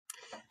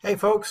Hey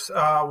folks,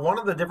 one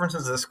of the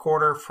differences this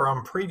quarter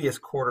from previous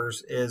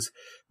quarters is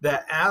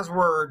that as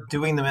we're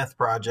doing the myth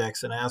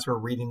projects and as we're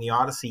reading the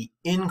Odyssey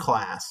in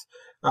class,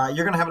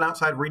 you're going to have an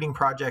outside reading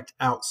project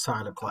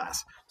outside of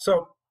class.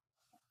 So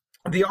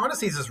the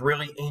Odyssey is this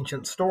really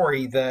ancient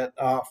story that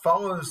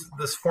follows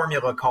this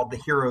formula called the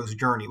hero's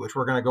journey, which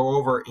we're going to go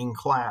over in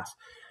class.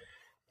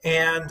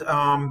 And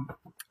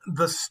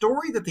the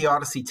story that the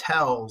Odyssey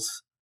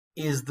tells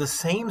is the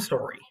same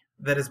story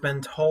that has been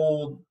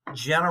told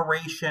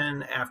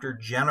generation after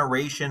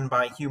generation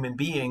by human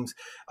beings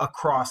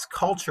across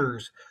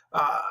cultures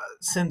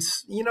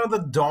since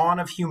the dawn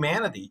of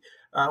humanity.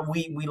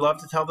 We love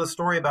to tell the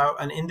story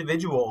about an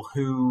individual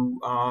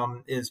who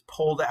is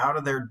pulled out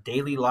of their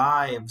daily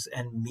lives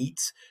and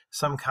meets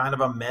some kind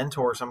of a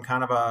mentor, some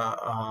kind of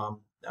a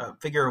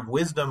figure of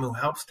wisdom who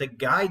helps to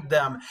guide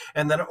them,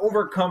 and then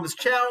overcomes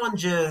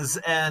challenges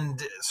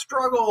and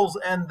struggles,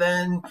 and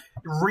then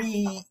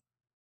reintegrates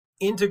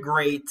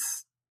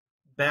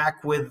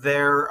back with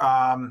their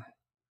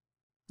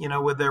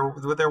with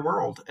their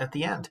world at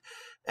the end.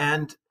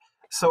 And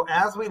so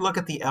as we look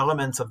at the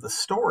elements of the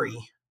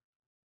story,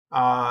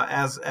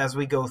 as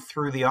we go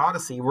through the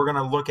Odyssey, we're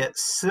going to look at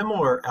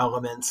similar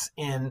elements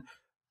in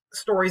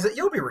stories that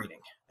you'll be reading.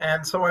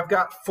 And so I've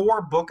got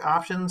 4 book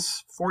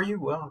options for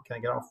you. Well, can I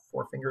get all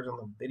 4 fingers on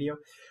the video?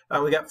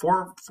 We got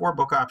four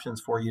book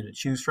options for you to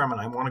choose from, and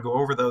I want to go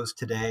over those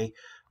today.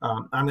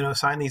 I'm going to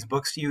assign these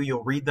books to you.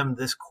 You'll read them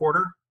this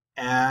quarter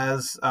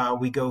as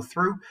we go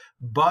through,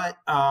 but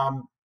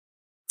I'm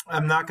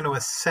not going to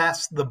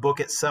assess the book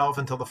itself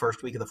until the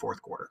first week of the 4th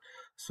quarter.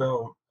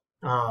 So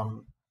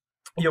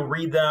you'll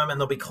read them, and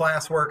there'll be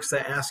classworks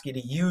that ask you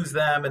to use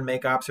them and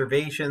make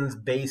observations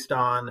based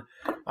on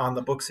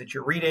the books that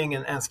you're reading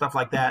and stuff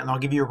like that. And I'll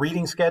give you a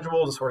reading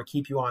schedule to sort of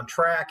keep you on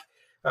track.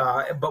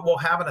 But we'll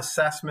have an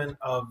assessment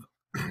of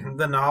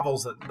the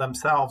novels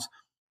themselves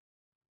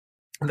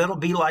that'll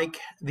be like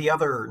the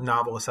other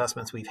novel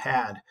assessments we've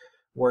had,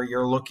 where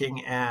you're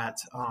looking at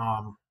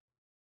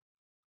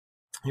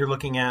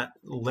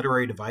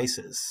literary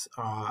devices.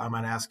 I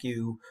might ask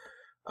you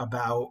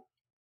about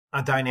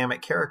a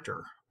dynamic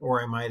character,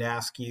 or I might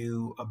ask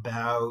you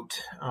about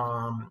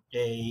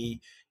a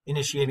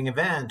initiating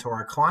event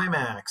or a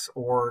climax,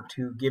 or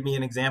to give me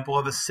an example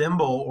of a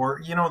symbol,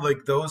 or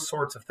like those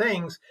sorts of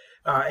things,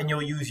 and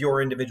you'll use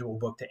your individual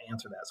book to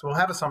answer that. So we'll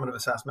have a summative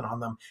assessment on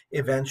them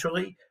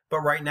eventually, but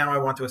right now I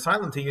want to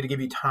assign them to you to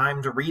give you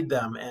time to read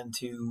them and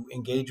to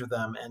engage with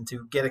them and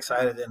to get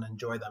excited and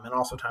enjoy them, and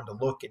also time to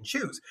look and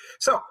choose.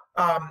 So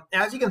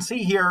as you can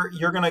see here,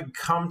 you're going to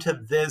come to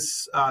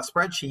this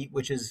spreadsheet,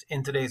 which is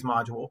in today's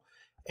module,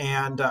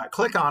 and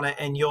click on it,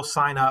 and you'll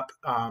sign up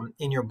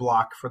in your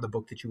block for the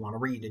book that you want to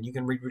read. And you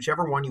can read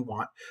whichever one you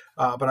want,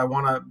 but I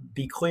want to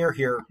be clear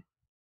here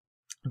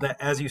that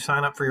as you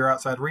sign up for your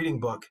outside reading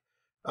book,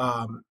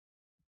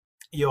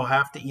 you'll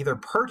have to either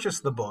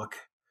purchase the book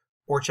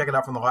or check it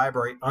out from the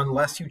library,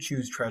 unless you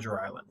choose Treasure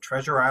Island.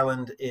 Treasure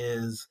Island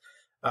is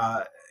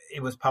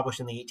it was published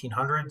in the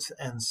 1800s,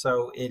 and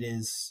so it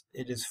is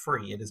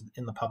free. It is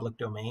in the public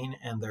domain,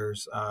 and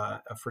there's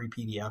a free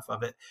PDF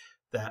of it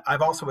that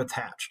I've also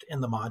attached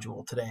in the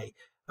module today,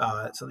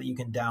 so that you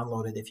can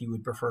download it if you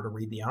would prefer to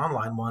read the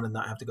online one and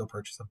not have to go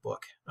purchase a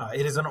book.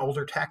 It is an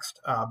older text,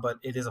 but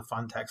it is a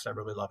fun text. I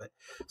really love it.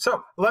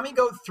 So let me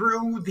go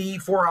through the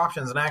 4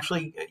 options, and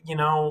actually,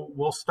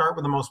 we'll start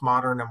with the most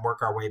modern and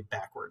work our way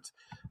backwards.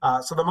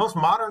 So the most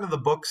modern of the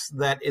books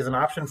that is an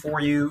option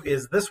for you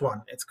is this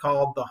one. It's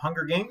called The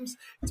Hunger Games.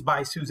 It's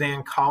by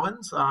Suzanne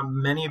Collins.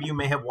 Many of you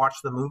may have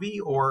watched the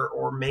movie,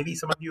 or maybe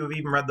some of you have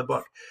even read the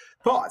book.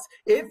 Pause.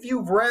 If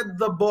you've read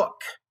the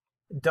book,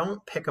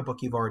 don't pick a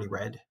book you've already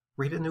read.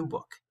 Read a new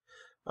book.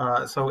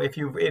 So if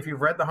you've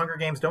read The Hunger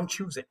Games, don't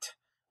choose it.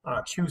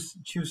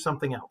 Choose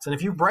something else. And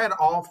if you've read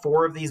all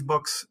 4 of these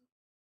books,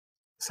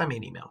 send me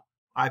an email.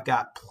 I've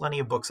got plenty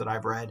of books that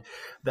I've read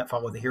that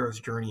follow the hero's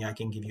journey. I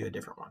can give you a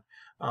different one,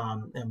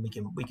 and we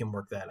can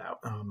work that out.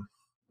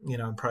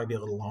 Probably be a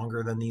little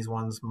longer than these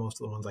ones.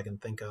 Most of the ones I can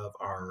think of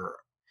are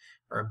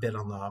a bit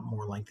on the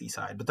more lengthy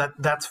side, but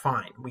that's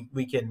fine.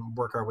 We can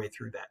work our way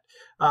through that.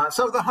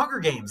 So The Hunger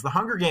Games.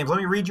 Let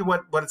me read you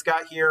what it's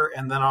got here,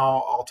 and then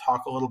I'll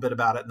talk a little bit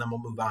about it, and then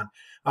we'll move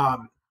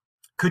on.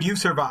 Could you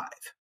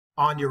survive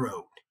on your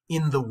own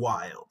in the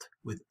wild,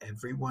 with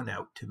everyone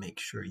out to make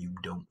sure you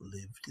don't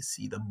live to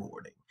see the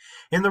morning?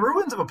 In the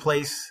ruins of a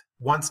place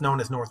once known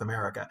as North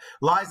America,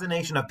 lies the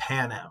nation of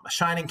Panem, a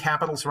shining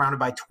capital surrounded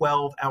by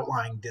 12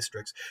 outlying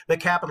districts. The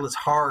capital is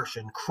harsh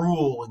and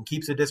cruel and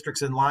keeps the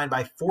districts in line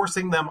by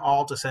forcing them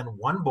all to send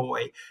one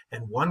boy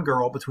and one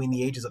girl between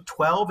the ages of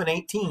 12 and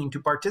 18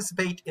 to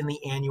participate in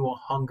the annual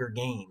Hunger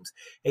Games,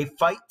 a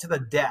fight to the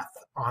death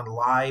on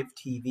live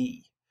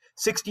TV.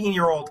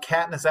 16-year-old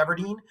Katniss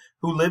Everdeen,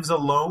 who lives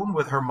alone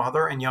with her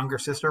mother and younger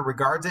sister,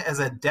 regards it as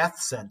a death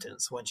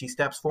sentence when she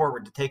steps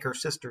forward to take her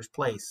sister's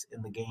place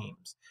in the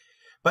games.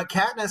 But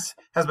Katniss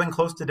has been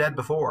close to dead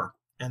before,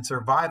 and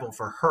survival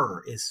for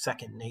her is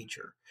second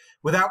nature.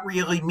 Without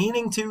really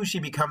meaning to, she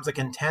becomes a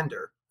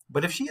contender.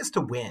 But if she is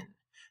to win,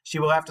 She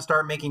will have to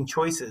start making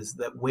choices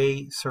that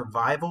weigh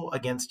survival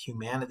against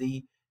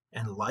humanity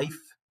and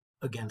life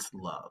against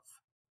love.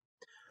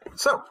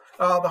 So,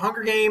 The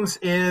Hunger Games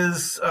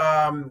is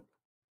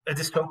a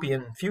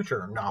dystopian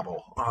future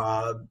novel.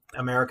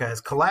 America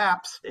has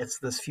collapsed. It's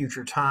this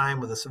future time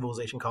with a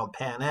civilization called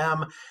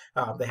Panem.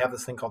 They have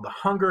this thing called the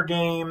Hunger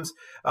Games.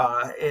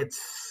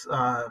 It's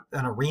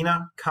an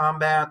arena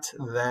combat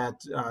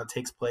that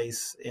takes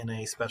place in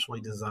a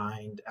specially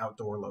designed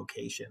outdoor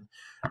location.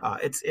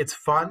 It's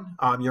fun.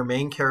 Your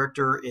main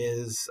character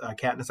is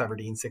Katniss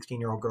Everdeen,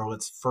 16-year-old girl.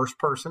 It's first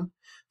person,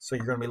 so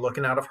you're going to be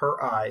looking out of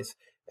her eyes.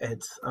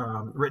 It's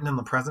written in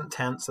the present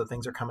tense, so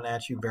things are coming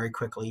at you very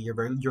quickly.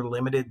 You're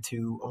limited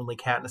to only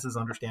Katniss's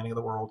understanding of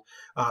the world.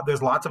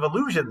 There's lots of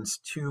allusions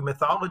to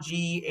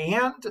mythology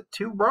and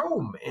to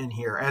Rome in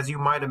here, as you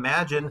might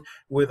imagine,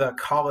 with a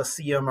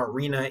Colosseum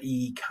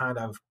arena-y kind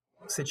of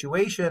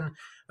situation.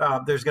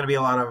 There's going to be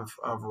a lot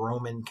of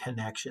Roman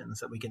connections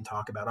that we can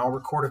talk about. I'll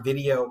record a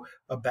video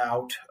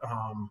about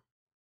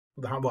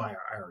I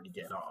already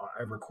did.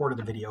 I recorded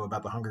a video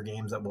about the Hunger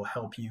Games that will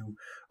help you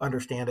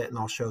understand it, and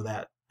I'll show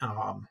that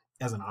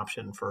as an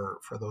option for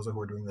those who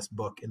are doing this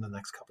book in the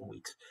next couple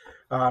weeks.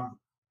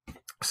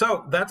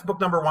 So that's book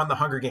number 1, The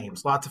Hunger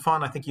Games. Lots of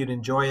fun. I think you'd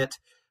enjoy it.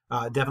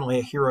 Definitely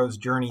a hero's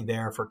journey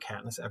there for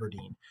Katniss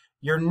Everdeen.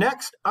 Your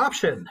next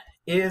option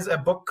is a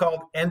book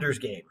called Ender's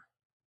Game.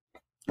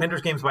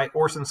 Ender's Game is by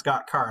Orson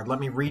Scott Card. Let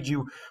me read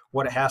you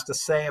what it has to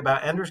say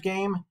about Ender's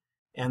Game,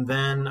 and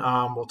then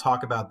we'll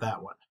talk about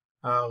that one.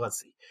 Let's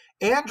see.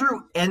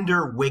 Andrew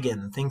Ender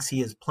Wiggin thinks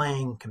he is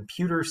playing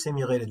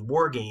computer-simulated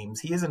war games.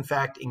 He is, in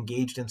fact,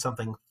 engaged in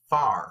something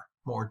far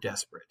more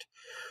desperate.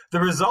 The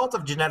result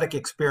of genetic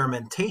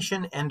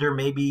experimentation, Ender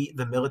may be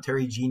the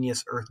military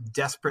genius Earth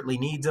desperately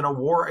needs in a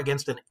war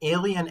against an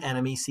alien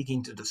enemy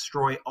seeking to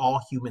destroy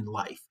all human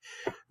life.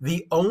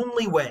 The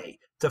only way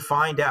to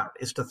find out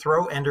is to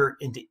throw Ender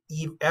into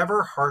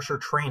ever harsher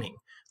training,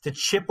 to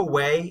chip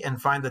away and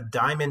find the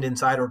diamond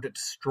inside, or to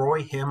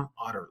destroy him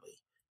utterly.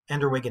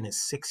 Ender Wiggin is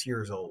 6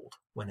 years old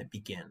when it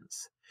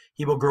begins.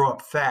 He will grow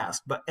up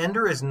fast, but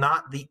Ender is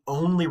not the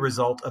only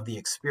result of the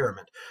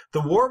experiment.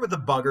 The war with the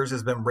buggers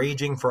has been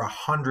raging for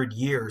 100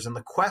 years, and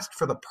the quest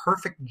for the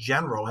perfect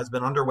general has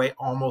been underway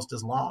almost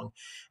as long.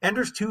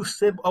 Ender's 2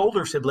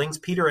 older siblings,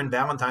 Peter and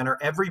Valentine, are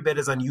every bit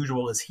as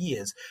unusual as he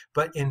is,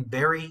 but in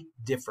very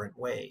different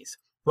ways.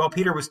 While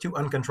Peter was too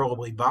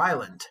uncontrollably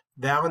violent,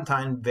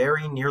 Valentine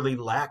very nearly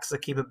lacks the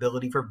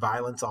capability for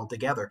violence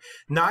altogether.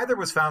 Neither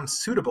was found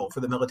suitable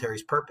for the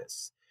military's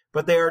purpose.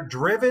 But they are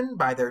driven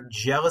by their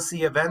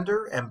jealousy of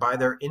Ender and by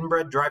their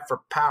inbred drive for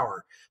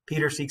power.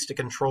 Peter seeks to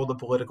control the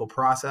political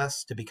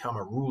process, to become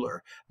a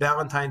ruler.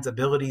 Valentine's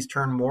abilities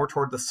turn more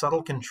toward the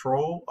subtle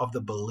control of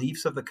the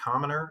beliefs of the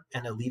commoner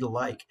and elite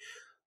alike.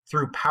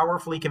 Through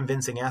powerfully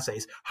convincing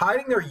essays,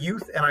 hiding their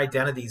youth and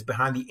identities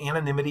behind the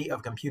anonymity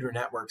of computer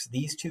networks,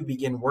 these two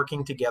begin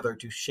working together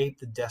to shape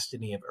the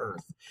destiny of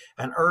Earth,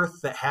 an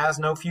Earth that has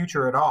no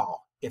future at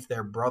all if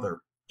their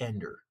brother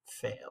Ender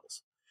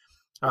fails.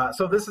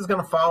 So this is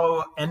going to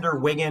follow Ender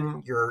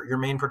Wiggin, your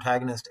main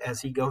protagonist,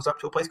 as he goes up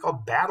to a place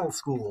called Battle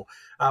School,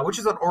 which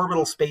is an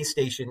orbital space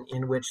station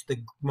in which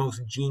the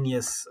most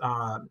genius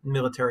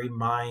military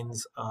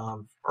minds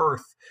of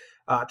Earth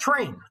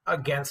train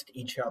against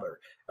each other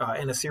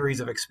in a series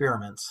of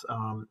experiments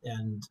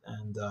and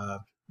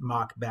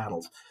mock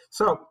battles.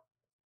 So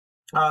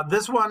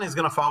this one is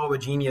going to follow a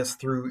genius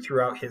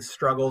throughout his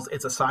struggles.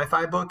 It's a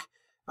sci-fi book.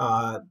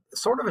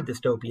 Sort of a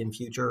dystopian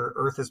future.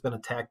 Earth has been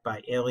attacked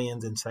by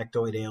aliens,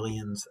 insectoid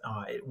aliens.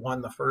 It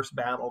won the first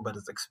battle, but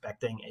is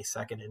expecting a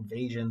second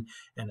invasion,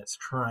 and it's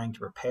trying to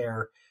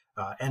prepare.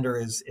 Ender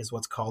is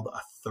what's called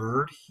a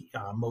third.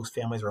 Most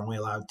families are only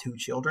allowed 2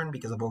 children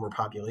because of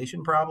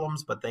overpopulation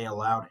problems, but they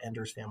allowed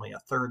Ender's family a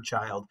third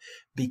child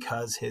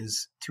because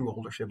his 2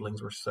 older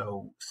siblings were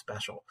so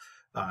special.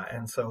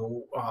 And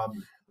so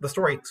the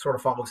story sort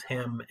of follows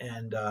him,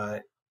 and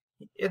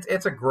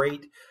it's a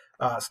great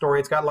story.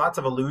 It's got lots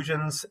of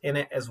allusions in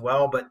it as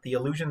well, but the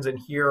allusions in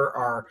here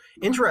are,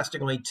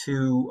 interestingly,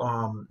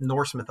 to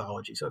Norse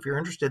mythology. So if you're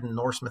interested in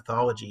Norse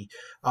mythology,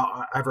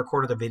 I've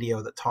recorded a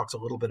video that talks a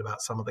little bit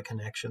about some of the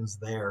connections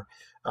there,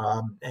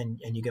 and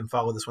you can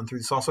follow this one through.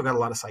 It's also got a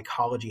lot of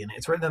psychology in it.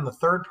 It's written in the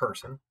third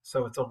person,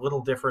 so it's a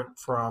little different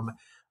from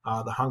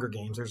the Hunger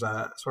Games. There's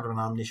a sort of an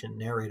omniscient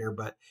narrator,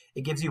 but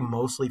it gives you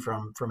mostly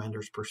from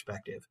Ender's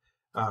perspective.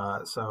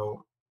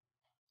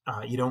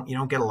 You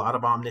don't get a lot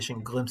of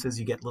omniscient glimpses.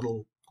 You get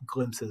little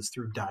glimpses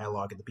through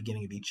dialogue at the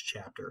beginning of each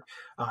chapter.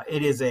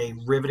 It is a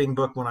riveting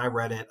book. When I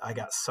read it, I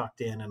got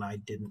sucked in, and I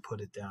didn't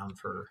put it down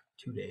for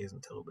 2 days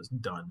until it was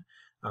done.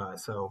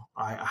 So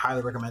I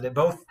highly recommend it.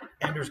 Both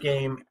Ender's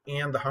Game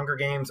and The Hunger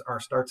Games are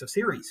starts of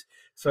series.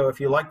 So if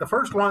you like the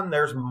first one,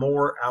 there's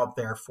more out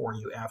there for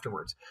you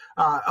afterwards.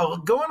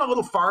 Going a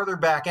little farther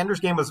back, Ender's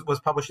Game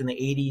was published in the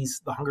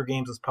 80s. The Hunger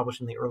Games was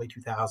published in the early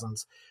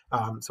 2000s.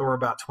 So we're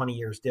about 20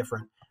 years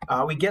different.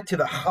 We get to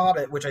The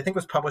Hobbit, which I think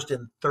was published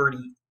in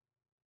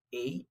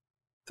 38,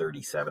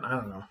 37. I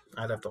don't know.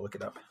 I'd have to look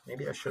it up.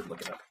 Maybe I should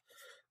look it up.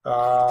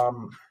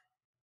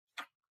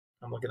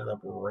 I'm looking it up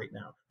right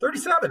now.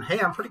 37. Hey,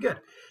 I'm pretty good.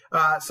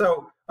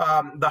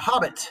 The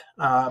Hobbit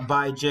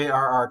by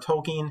J.R.R.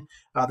 Tolkien,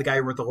 the guy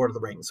who wrote the Lord of the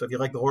Rings. So if you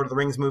like the Lord of the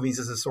Rings movies,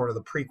 this is sort of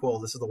the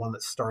prequel. This is the one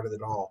that started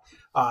it all.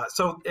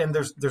 And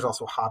there's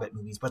also Hobbit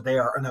movies, but they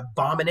are an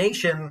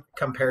abomination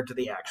compared to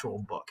the actual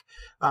book.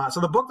 So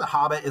the book, The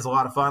Hobbit, is a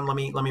lot of fun. Let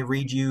me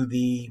read you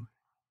the,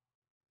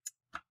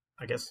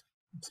 I guess,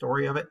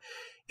 story of it.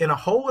 In a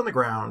hole in the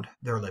ground,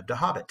 there lived a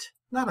hobbit.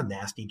 Not a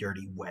nasty,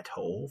 dirty, wet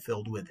hole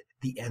filled with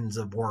the ends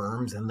of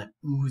worms and the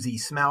oozy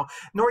smell,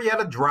 nor yet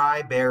a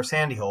dry, bare,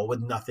 sandy hole with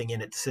nothing in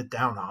it to sit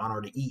down on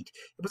or to eat.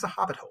 It was a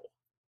hobbit hole,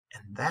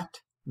 and that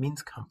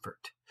means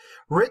comfort.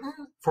 Written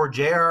for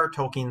J.R.R.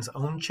 Tolkien's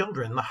own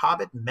children, The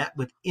Hobbit met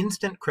with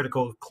instant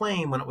critical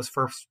acclaim when it was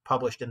first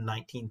published in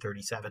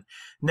 1937.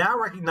 Now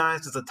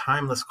recognized as a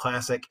timeless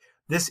classic,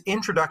 this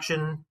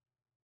introduction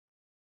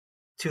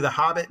to the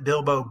Hobbit,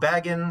 Bilbo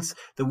Baggins,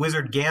 the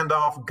wizard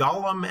Gandalf,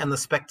 Gollum, and the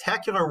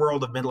spectacular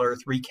world of Middle-earth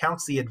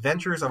recounts the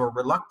adventures of a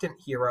reluctant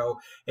hero,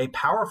 a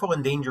powerful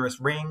and dangerous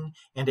ring,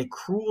 and a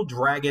cruel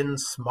dragon,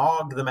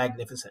 Smaug the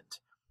Magnificent.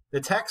 The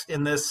text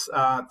in this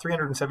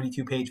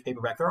 372-page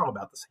paperback, they're all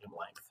about the same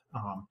length.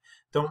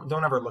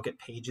 Don't ever look at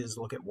pages,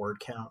 look at word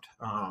count,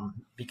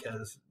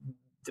 because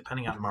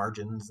depending on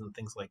margins and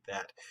things like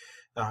that,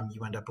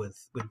 you end up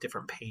with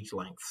different page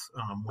lengths.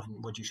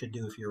 What you should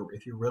do if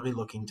you're really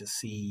looking to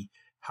see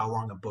how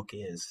long a book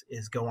is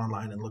go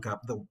online and look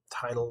up the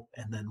title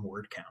and then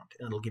word count,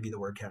 and it'll give you the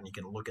word count. You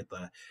can look at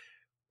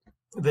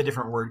the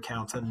different word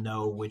counts and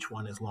know which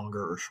one is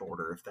longer or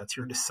shorter if that's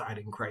your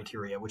deciding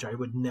criteria, which I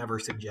would never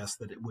suggest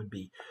that it would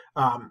be.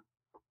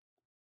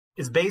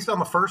 It's based on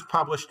the first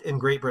published in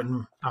Great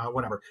Britain,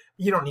 whatever.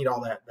 You don't need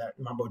all that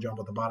mumbo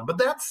jumbo at the bottom, but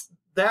that's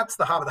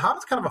The Hobbit. The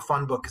Hobbit's kind of a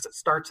fun book because it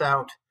starts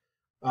out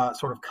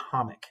sort of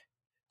comic.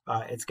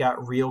 It's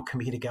got real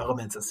comedic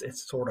elements.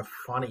 It's sort of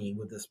funny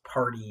with this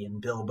party and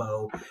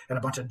Bilbo and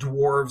a bunch of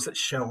dwarves that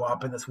show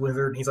up and this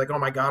wizard. And he's like, oh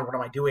my God, what am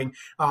I doing?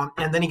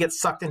 And then he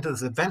gets sucked into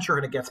this adventure,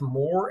 and it gets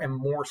more and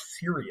more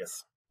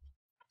serious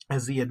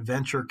as the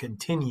adventure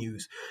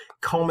continues,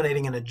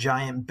 culminating in a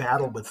giant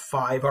battle with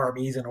 5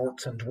 armies and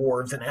orcs and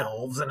dwarves and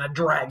elves and a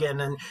dragon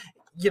and,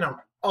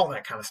 all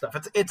that kind of stuff.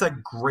 It's a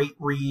great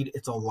read.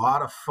 It's a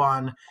lot of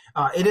fun.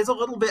 It is a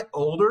little bit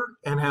older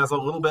and has a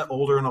little bit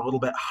older and a little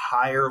bit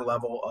higher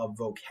level of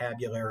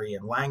vocabulary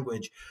and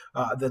language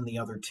than the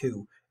other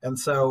two. And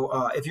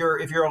so if you're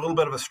a little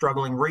bit of a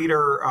struggling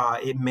reader,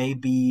 it may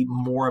be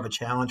more of a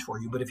challenge for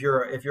you. But if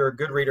you're a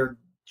good reader,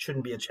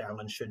 shouldn't be a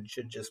challenge.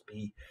 Should just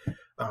be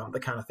the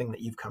kind of thing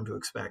that you've come to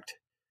expect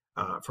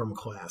from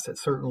class. It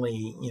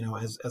certainly,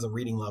 as a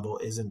reading level,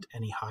 isn't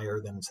any higher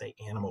than, say,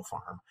 Animal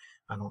Farm.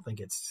 I don't think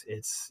it's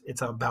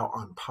about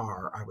on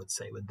par, I would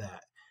say, with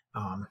that.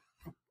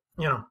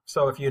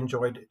 So if you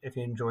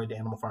enjoyed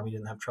Animal Farm, you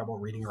didn't have trouble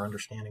reading or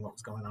understanding what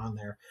was going on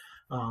there.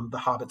 The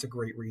Hobbit's a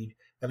great read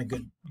and a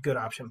good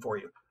option for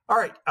you. All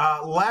right,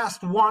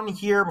 last one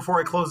here before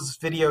I close this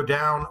video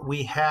down.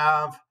 We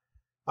have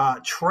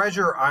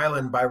Treasure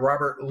Island by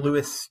Robert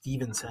Louis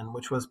Stevenson,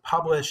 which was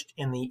published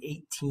in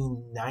the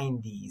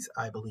 1890s,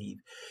 I believe.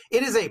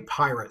 It is a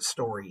pirate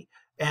story,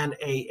 and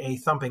a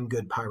thumping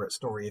good pirate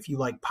story. If you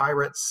like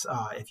pirates,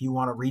 if you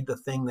want to read the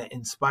thing that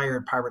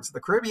inspired Pirates of the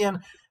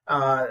Caribbean,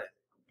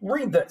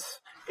 read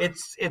this.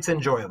 It's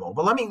enjoyable.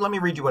 But let me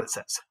read you what it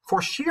says.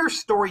 For sheer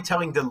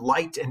storytelling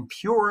delight and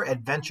pure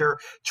adventure,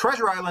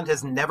 Treasure Island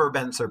has never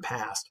been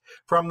surpassed.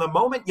 From the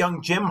moment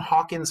young Jim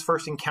Hawkins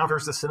first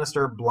encounters the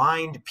sinister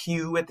Blind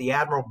Pew at the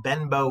Admiral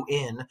Benbow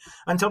Inn,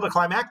 until the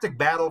climactic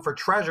battle for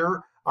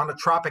treasure on a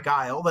tropic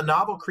isle, the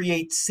novel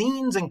creates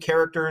scenes and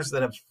characters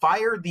that have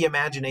fired the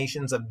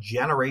imaginations of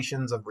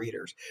generations of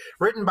readers.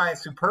 Written by a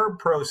superb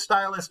prose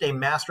stylist, a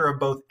master of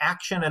both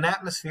action and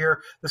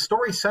atmosphere, the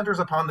story centers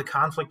upon the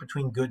conflict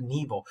between good and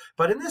evil,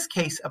 but in this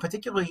case, a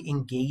particularly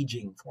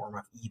engaging form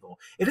of evil.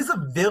 It is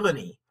a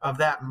villainy of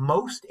that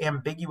most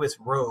ambiguous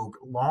rogue,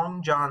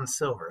 Long John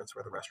Silver, that's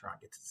where the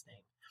restaurant gets its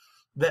name,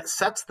 that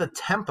sets the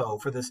tempo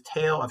for this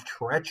tale of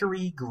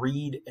treachery,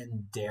 greed,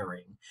 and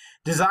daring.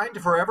 Designed to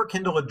forever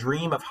kindle a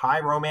dream of high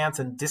romance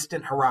and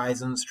distant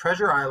horizons,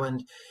 Treasure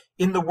Island,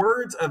 in the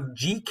words of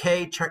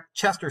G.K.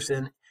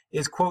 Chesterton,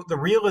 is, quote, the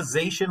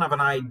realization of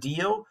an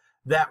ideal,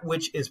 that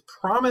which is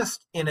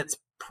promised in its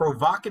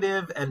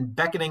provocative and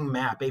beckoning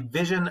map, a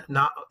vision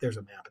not... There's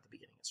a map at the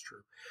beginning, it's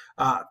true.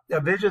 A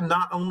vision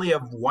not only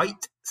of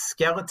white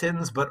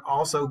skeletons, but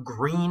also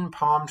green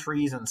palm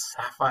trees and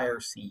sapphire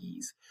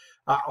seas.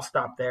 I'll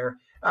stop there.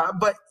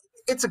 But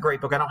it's a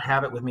great book. I don't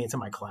have it with me. It's in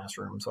my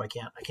classroom, so I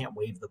can't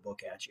wave the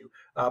book at you.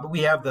 But we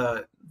have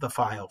the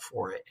file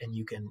for it, and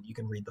you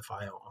can read the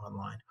file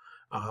online,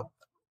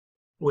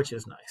 which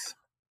is nice.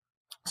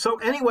 So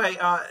anyway,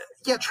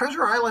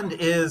 Treasure Island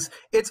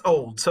it's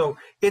old, so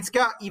it's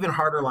got even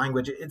harder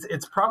language.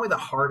 It's probably the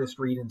hardest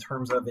read in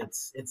terms of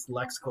its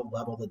lexical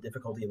level, the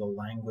difficulty of the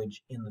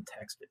language in the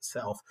text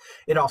itself.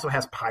 It also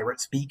has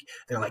pirate speak.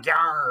 They're like,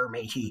 "Yar,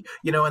 matey,"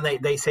 and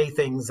they say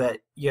things that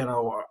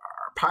are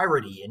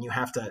piratey, and you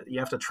have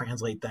to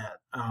translate that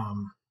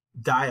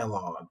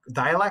dialect.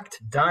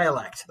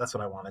 That's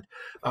what I wanted,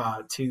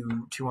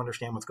 to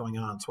understand what's going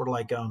on. Sort of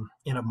like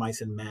in Of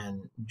Mice and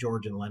Men,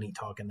 George and Lenny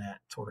talk in that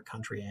sort of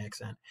country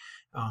accent.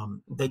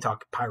 They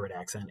talk pirate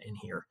accent in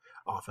here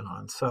off and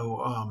on.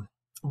 So,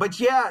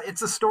 but yeah,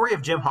 it's a story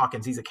of Jim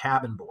Hawkins. He's a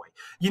cabin boy.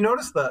 You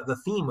notice the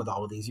theme with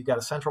all of these. You've got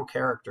a central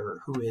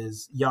character who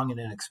is young and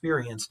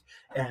inexperienced,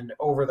 and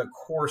over the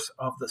course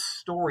of the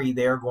story,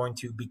 they're going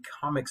to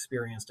become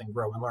experienced and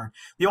grow and learn.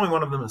 The only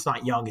one of them that's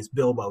not young is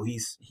Bilbo.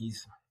 He's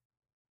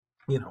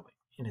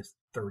in his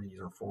 30s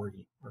or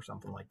 40 or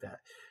something like that.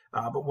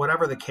 But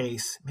whatever the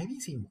case, maybe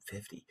he's even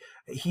 50.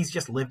 He's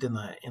just lived in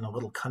a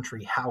little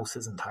country house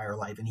his entire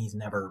life, and he's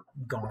never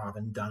gone off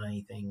and done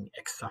anything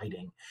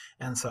exciting.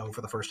 And so,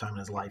 for the first time in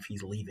his life,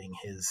 he's leaving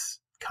his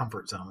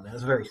comfort zone. And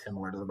it's very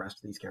similar to the rest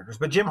of these characters.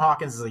 But Jim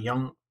Hawkins is a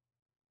young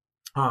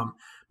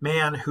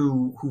man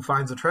who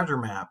finds a treasure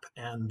map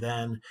and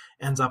then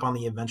ends up on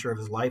the adventure of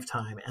his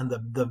lifetime. And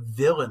the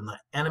villain, the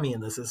enemy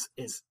in this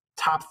is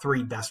top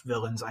 3 best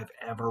villains I've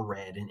ever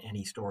read in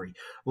any story.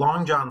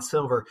 Long John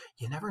Silver,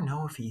 you never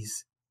know if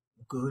he's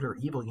good or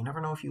evil. You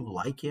never know if you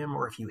like him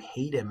or if you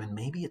hate him, and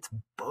maybe it's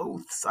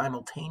both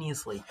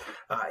simultaneously.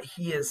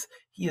 He is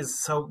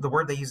so, the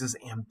word they use is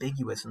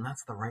ambiguous, and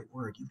that's the right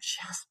word. You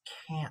just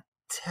can't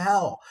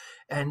tell.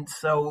 And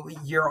so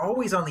you're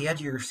always on the edge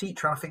of your seat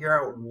trying to figure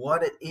out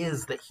what it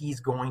is that he's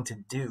going to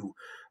do.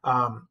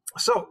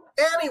 So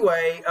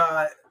anyway,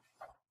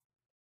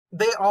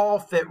 they all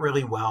fit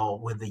really well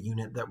with the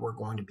unit that we're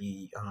going to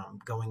be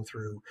going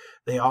through.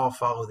 They all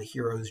follow the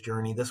hero's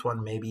journey. This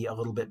one may be a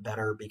little bit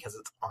better because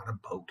it's on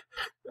a boat.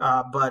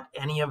 But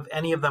any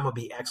of them would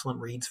be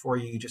excellent reads for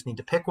you. You just need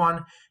to pick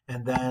one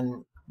and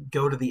then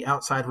go to the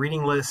outside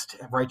reading list,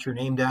 write your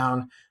name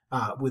down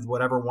with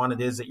whatever one it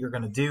is that you're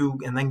going to do,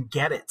 and then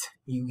get it.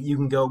 You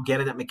can go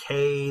get it at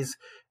McKay's.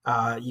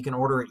 You can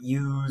order it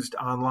used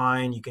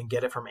online. You can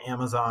get it from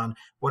Amazon.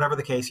 Whatever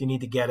the case, you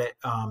need to get it.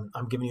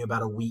 I'm giving you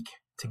about a week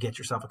to get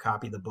yourself a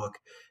copy of the book,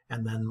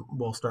 and then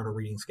we'll start a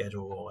reading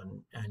schedule,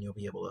 and you'll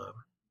be able to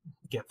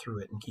get through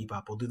it and keep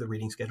up. We'll do the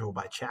reading schedule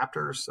by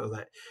chapters so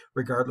that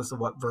regardless of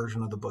what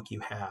version of the book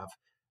you have,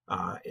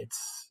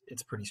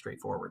 it's pretty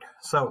straightforward.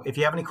 So if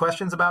you have any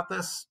questions about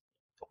this,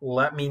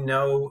 let me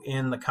know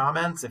in the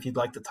comments. If you'd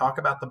like to talk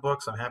about the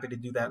books, I'm happy to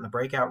do that in the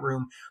breakout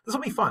room. This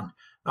will be fun.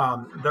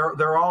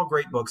 They're all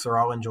great books. They're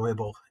all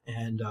enjoyable,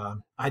 and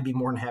I'd be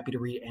more than happy to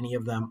read any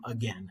of them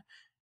again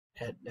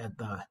at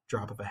the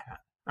drop of a hat.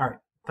 All right.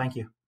 Thank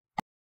you.